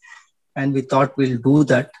that, and we thought we'll do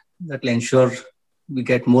that. That will ensure we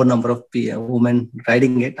get more number of women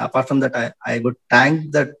riding it. Apart from that, I would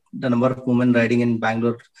thank that the number of women riding in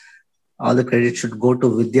Bangalore. All the credit should go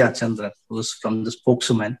to Vidya Chandra, who's from the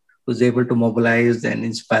spokeswoman, who's able to mobilize and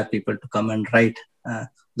inspire people to come and ride,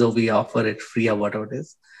 though we offer it free or whatever it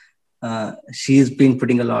is. She's been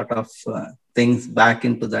putting a lot of things back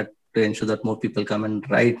into that to ensure that more people come and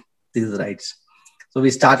ride these rides. So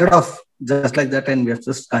we started off just like that, and we are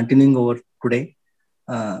just continuing over today.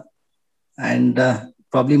 Uh, and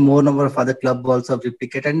Probably more number of other club also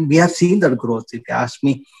replicate, and we have seen that growth. If you ask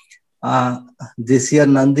me, uh, this year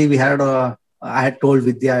Nandi, I had told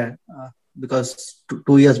Vidya, because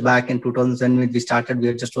 2 years back in 2007 when we started, we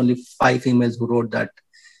had just only 5 females who rode that.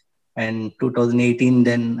 And 2018,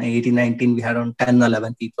 then 18, 19, we had around 10,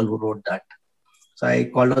 11 people who rode that. So I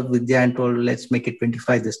called up Vidya and told, let's make it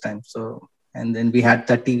 25 this time. So, and then we had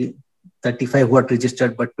 35 who had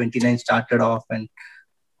registered, but 29 started off, and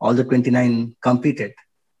all the 29 competed.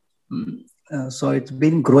 So it's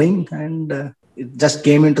been growing, and it just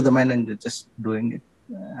came into the mind, and we're just doing it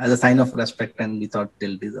as a sign of respect, and we thought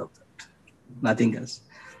they'll deserve that. Nothing else.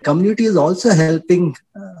 Community is also helping.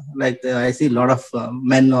 I see a lot of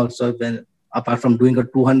men also, apart from doing a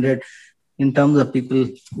 200, in terms of people,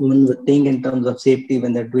 women think in terms of safety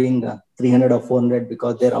when they're doing 300 or 400,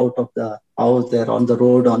 because they're out of the house, they're on the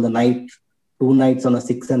road on the night, 2 nights on a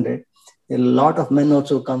 600. A lot of men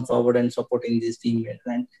also come forward and supporting these females.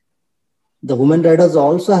 And the women riders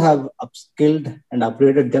also have upskilled and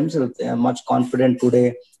upgraded themselves. They are much confident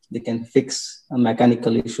today. They can fix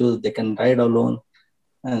mechanical issues. They can ride alone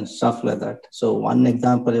and stuff like that. So one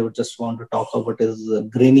example I would just want to talk about is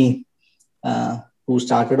Grini, who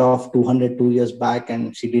started off 200 2 years back,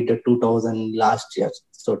 and she did a 2000 last year.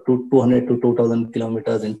 So 200 to 2000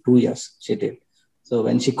 kilometers in 2 years she did. So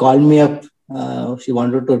when she called me up, she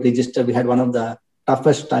wanted to register. We had one of the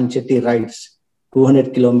toughest Tanchetti rides,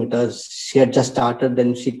 200 kilometers. She had just started.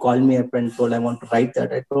 Then she called me up and told, I want to ride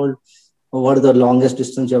that. I told, what is the longest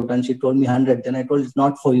distance you have done? She told me 100. Then I told, it's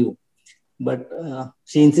not for you. But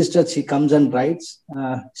she insisted she comes and rides.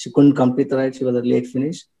 She couldn't complete the ride. She was a late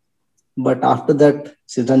finish. But after that,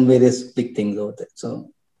 she's done various big things over there.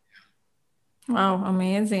 So, Wow,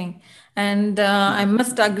 amazing. And I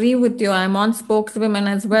must agree with you. I'm on spokeswomen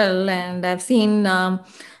as well, and I've seen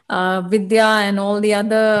Vidya and all the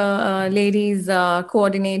other ladies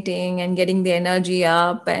coordinating and getting the energy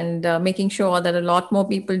up and making sure that a lot more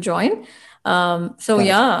people join. So,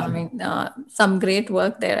 yeah, I mean, some great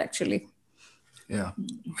work there actually. Yeah.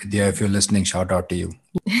 Vidya, if you're listening, shout out to you.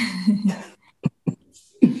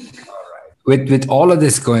 With all of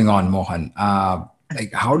this going on, Mohan,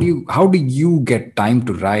 like how do you get time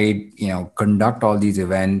to ride? Conduct all these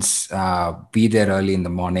events, be there early in the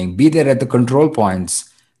morning, be there at the control points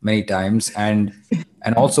many times, and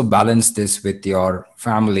also balance this with your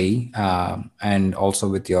family, and also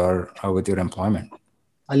with your employment.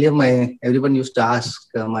 earlier, everyone used to ask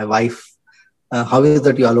my wife, how is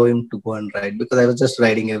that you allow him to go and ride? Because I was just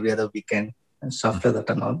riding every other weekend and stuff like that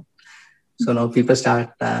and all. So now people start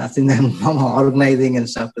asking them, organizing and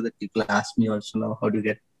stuff like that. People ask me also now, how do you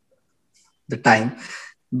get the time?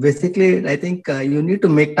 Basically, I think you need to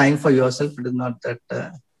make time for yourself. It is not that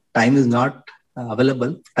time is not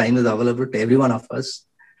available. Time is available to every one of us.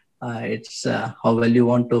 It's how well you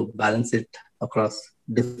want to balance it across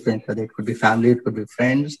different, whether it could be family, it could be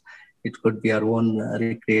friends, it could be your own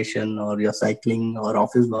recreation or your cycling or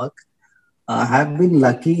office work. I have been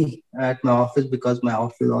lucky at my office because my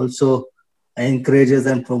office also encourages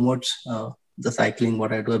and promotes the cycling.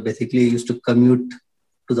 What I do, I basically used to commute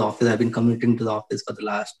to the office. I've been commuting to the office for the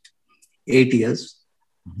last 8 years.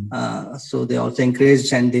 So they also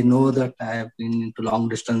encourage, and they know that I have been into long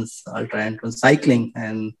distance ultra endurance cycling,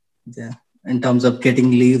 and in terms of getting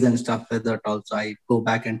leaves and stuff like that, also I go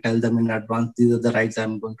back and tell them in advance, these are the rides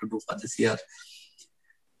I'm going to do for this year.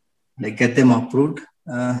 They get them approved,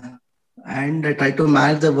 and I try to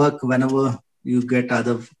manage the work whenever you get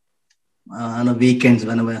other on the weekends,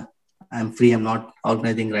 whenever I'm free. I'm not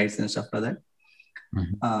organizing rides and stuff like that.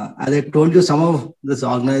 As I told you, some of this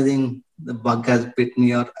organizing, the bug has bit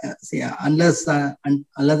me. Or unless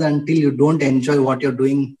until you don't enjoy what you're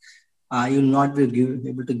doing, you'll not be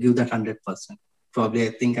able to give that 100%. Probably,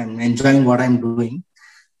 I think I'm enjoying what I'm doing,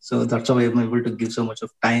 so that's why I'm able to give so much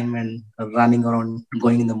of time and running around,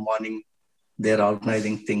 going in the morning, they're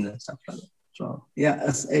organizing things and stuff like that. So yeah,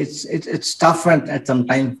 it's tough, and at some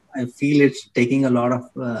time I feel it's taking a lot of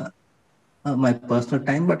my personal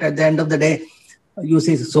time. But at the end of the day, you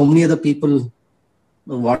see so many other people,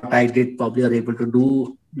 what I did probably are able to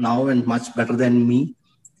do now and much better than me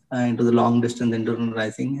into the long distance endurance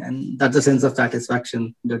rising, and that's a sense of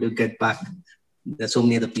satisfaction that you get back There's so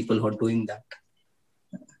many other people who are doing that,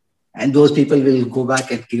 and those people will go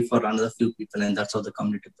back and give for another few people, and that's how the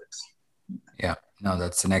community builds. Yeah, no,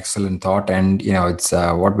 that's an excellent thought. And, it's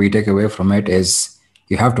what we take away from it is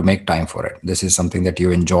you have to make time for it. This is something that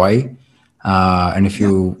you enjoy. And if Yeah,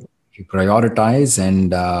 you prioritize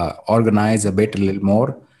and organize a bit, a little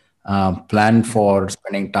more, plan for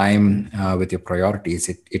spending time with your priorities,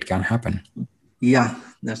 it can happen. yeah,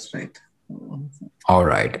 that's right. All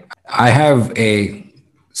right. I have a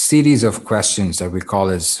series of questions that we call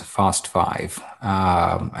as Fast Five,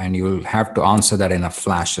 and you'll have to answer that in a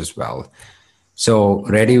flash as well. So,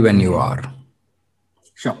 ready when you are.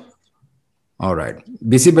 Sure. All right.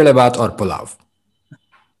 Bisibelebat or pulav?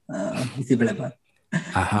 Easy Balaban. I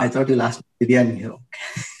Aha. thought you last biryani here.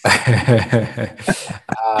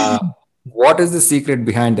 uh, what is the secret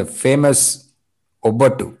behind the famous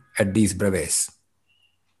obatu at these breves?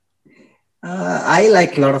 I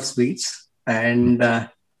like a lot of sweets, and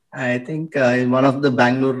I think in one of the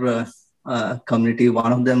Bangalore community,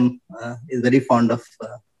 one of them is very fond of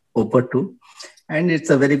Opatu, and it's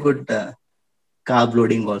a very good carb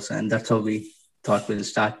loading also, and that's how we thought we'll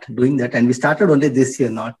start doing that. And we started only this year,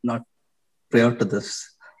 not prior to this.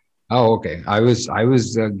 Oh, okay. I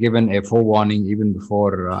was given a forewarning even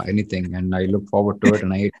before anything, and I look forward to it,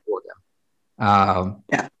 and I ate for them.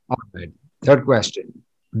 Yeah. All right. Third question: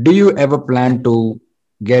 do you ever plan to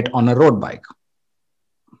get on a road bike?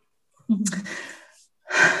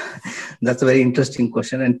 That's a very interesting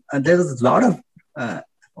question, and there's a lot of.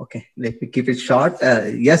 Okay, let me keep it short.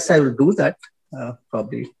 Yes, I will do that.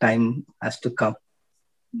 Probably time has to come.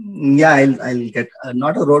 Yeah, I'll get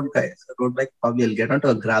not a road bike. A road bike probably I'll get onto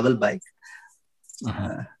a gravel bike.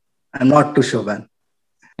 Uh-huh. I'm not too sure when.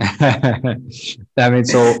 I mean,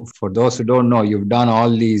 so for those who don't know, you've done all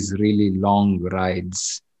these really long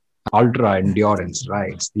rides, ultra endurance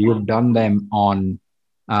rides. You've done them on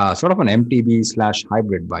sort of an MTB slash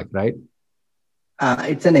hybrid bike, right?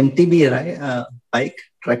 It's an MTB bike,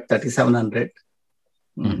 Trek 3700.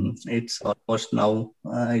 Hmm. It's almost now.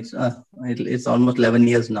 It's almost 11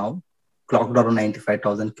 years now. Clocked around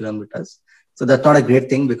 95,000 kilometers. So that's not a great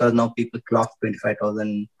thing because now people clock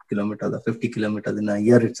 25,000 kilometers or 50 kilometers in a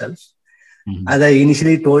year itself. Hmm. As I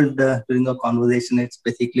initially told during a conversation, it's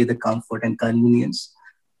basically the comfort and convenience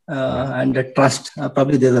Yeah, and the trust.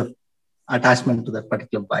 Probably there's a attachment to that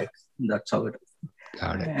particular bike. That's how it is.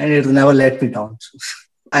 got it. And it'll never let me down.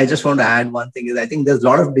 I just want to add one thing is I think there's a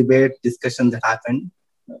lot of debate, discussion that happened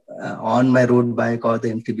on my road bike or the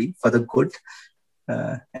MTB for the good.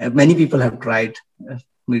 Many people have tried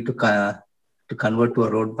me to convert to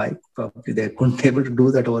a road bike. Probably they couldn't able to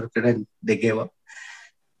do that over a period and they gave up.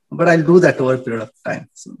 But I'll do that over a period of time.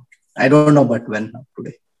 So I don't know, but when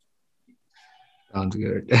today. Sounds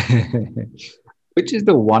good. Which is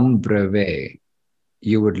the one brevet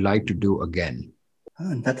you would like to do again?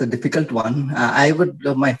 That's a difficult one. I would.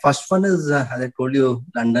 My first one is, as I told you,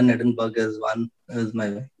 London, Edinburgh is one. Is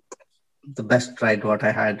my the best ride what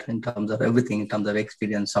I had in terms of everything, in terms of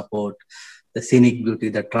experience, support, the scenic beauty,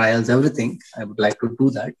 the trials, everything. I would like to do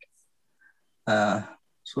that. Uh,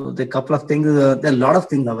 so the couple of things, there are a lot of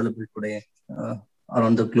things available today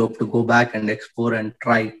around the globe to go back and explore and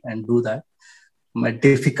try and do that. My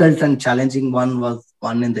difficult and challenging one was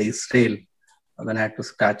one in the Israel when I had to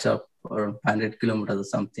catch up for 100 kilometers or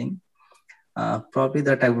something. Probably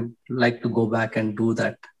that I would like to go back and do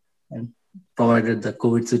that, and provided the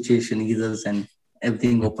COVID situation eases and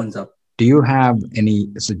everything opens up. Do you have any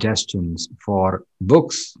suggestions for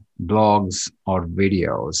books, blogs, or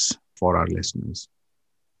videos for our listeners?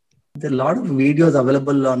 There are a lot of videos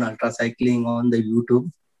available on ultra cycling on the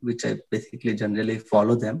YouTube, which I basically generally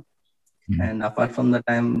follow them. Mhm. And apart from that,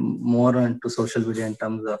 I'm more into social media in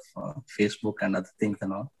terms of Facebook and other things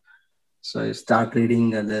and all. So I start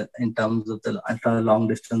reading in terms of the ultra long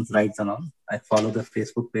distance rides and all. I follow the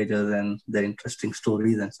Facebook pages and the interesting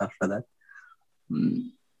stories and stuff like that.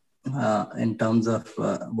 Mm, in terms of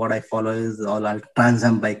what I follow is all Trans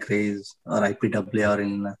Am bike race or IPW or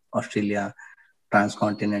in Australia,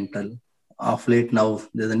 Transcontinental. Of late now,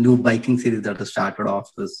 there's a new biking series that has started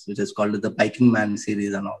off, which is called the Biking Man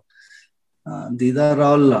series and all. These are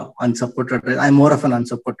all unsupported. I'm more of an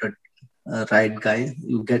unsupported ride guy.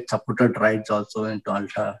 You get supported rides also into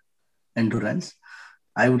ultra endurance.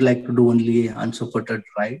 I would like to do only unsupported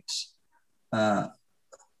rides. Uh,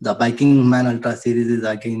 the Biking Man Ultra series is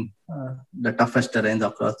again the toughest terrains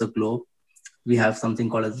across the globe. We have something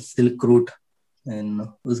called as the Silk Route in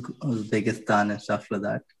Uzbekistan and stuff like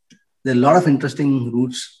that. There are a lot of interesting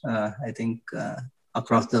routes, I think,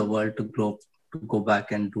 across the world to globe to go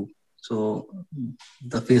back and do. So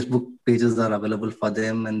the Facebook pages are available for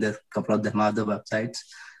them, and there's a couple of them have the websites.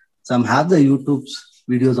 Some have the YouTube's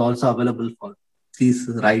videos also available for these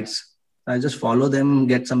rides. I just follow them,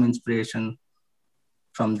 get some inspiration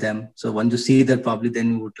from them. So once you see that, probably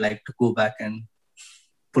then you would like to go back and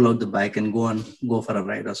pull out the bike and go for a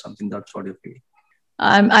ride or something. That's what you feel.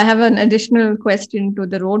 I have an additional question to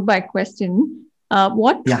the road bike question.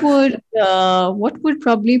 What Yeah. would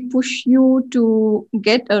probably push you to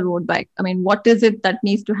get a road bike? I mean, what is it that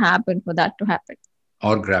needs to happen for that to happen?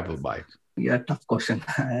 Or gravel bike? Yeah, tough question.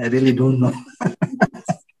 I really don't know.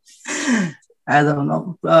 As of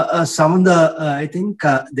now, some of the I think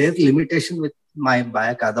there's limitation with my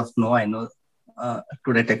bike. As of now, I know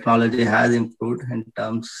today technology has improved in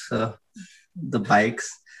terms the bikes,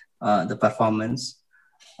 the performance.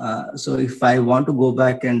 So if I want to go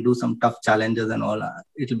back and do some tough challenges and all,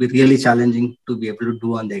 it will be really challenging to be able to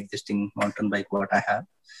do on the existing mountain bike what I have.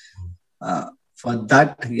 For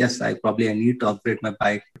that, yes, I need to upgrade my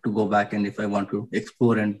bike to go back, and if I want to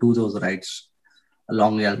explore and do those rides,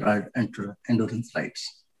 long ride and endurance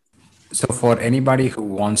rides. So for anybody who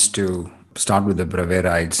wants to start with the brevet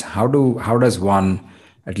rides, how does one,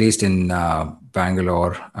 at least in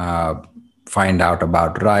Bangalore, find out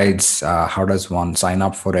about rides? How does one sign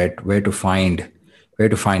up for it? Where to find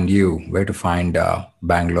you? Where to find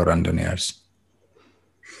Bangalore Engineers?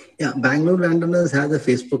 Yeah, Bangalore Landowners has a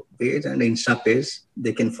Facebook page and Insta page.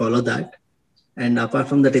 They can follow that. And apart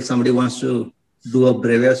from that, if somebody wants to do a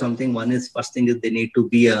brevet or something, first thing is they need to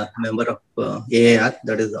be a member of AAR,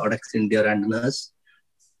 that is Audax India Landowners,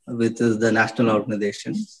 which is the national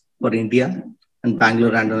organization for India, and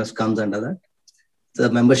Bangalore Landowners comes under that.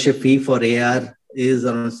 The membership fee for AR is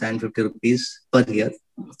around 750 rupees per year.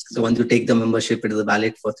 So once you take the membership, it is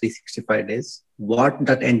valid for 365 days. What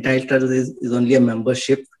that entitles is only a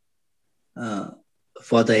membership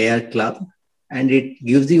for the AR club, and it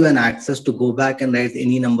gives you an access to go back and ride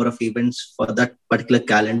any number of events for that particular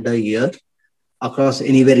calendar year across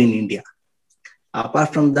anywhere in India.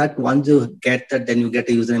 Apart from that, once you get that, then you get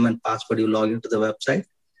a username and password, you log into the website.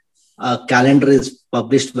 Calendar is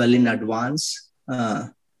published well in advance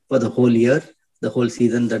for the whole year, the whole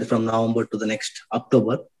season, that is from November to the next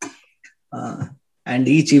October. And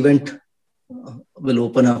each event will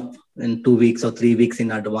open up in 2 weeks or 3 weeks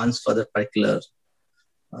in advance for the particular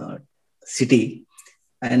city.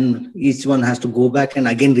 And each one has to go back and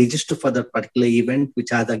again register for that particular event,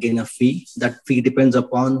 which has again a fee. That fee depends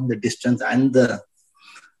upon the distance and the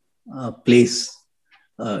place.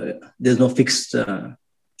 There's no fixed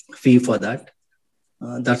fee for that.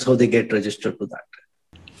 That's how they get registered to that.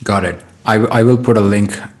 Got it. I will put a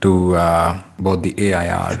link to both the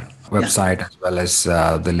AIR website as well as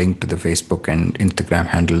the link to the Facebook and Instagram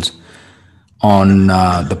handles on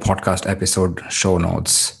the podcast episode show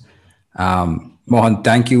notes. Mohan,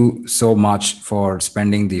 thank you so much for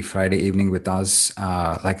spending the Friday evening with us.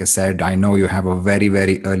 Like I said, I know you have a very,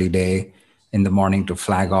 very early day in the morning to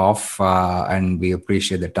flag off, and we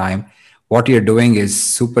appreciate the time. What you're doing is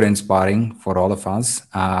super inspiring for all of us.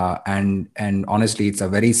 And honestly, it's a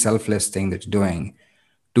very selfless thing that you're doing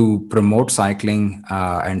to promote cycling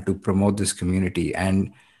and to promote this community.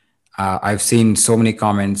 And I've seen so many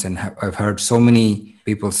comments and I've heard so many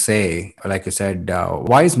people say, like I said,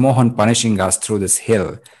 why is Mohan punishing us through this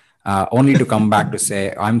hill? Only to come back to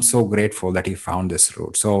say, I'm so grateful that he found this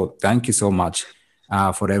route. So thank you so much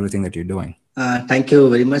for everything that you're doing. Thank you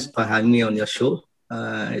very much for having me on your show.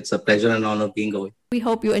 It's a pleasure and honor being over. We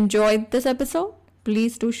hope you enjoyed this episode.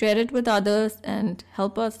 Please do share it with others and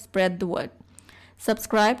help us spread the word.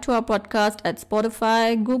 Subscribe to our podcast at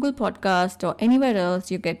Spotify, Google Podcast, or anywhere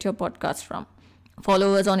else you get your podcast from.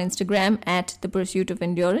 Follow us on Instagram at The Pursuit of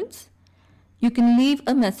Endurance. You can leave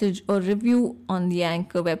a message or review on the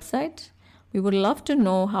Anchor website. We would love to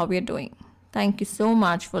know how we're doing. Thank you so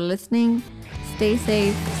much for listening. Stay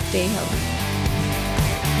safe, stay healthy.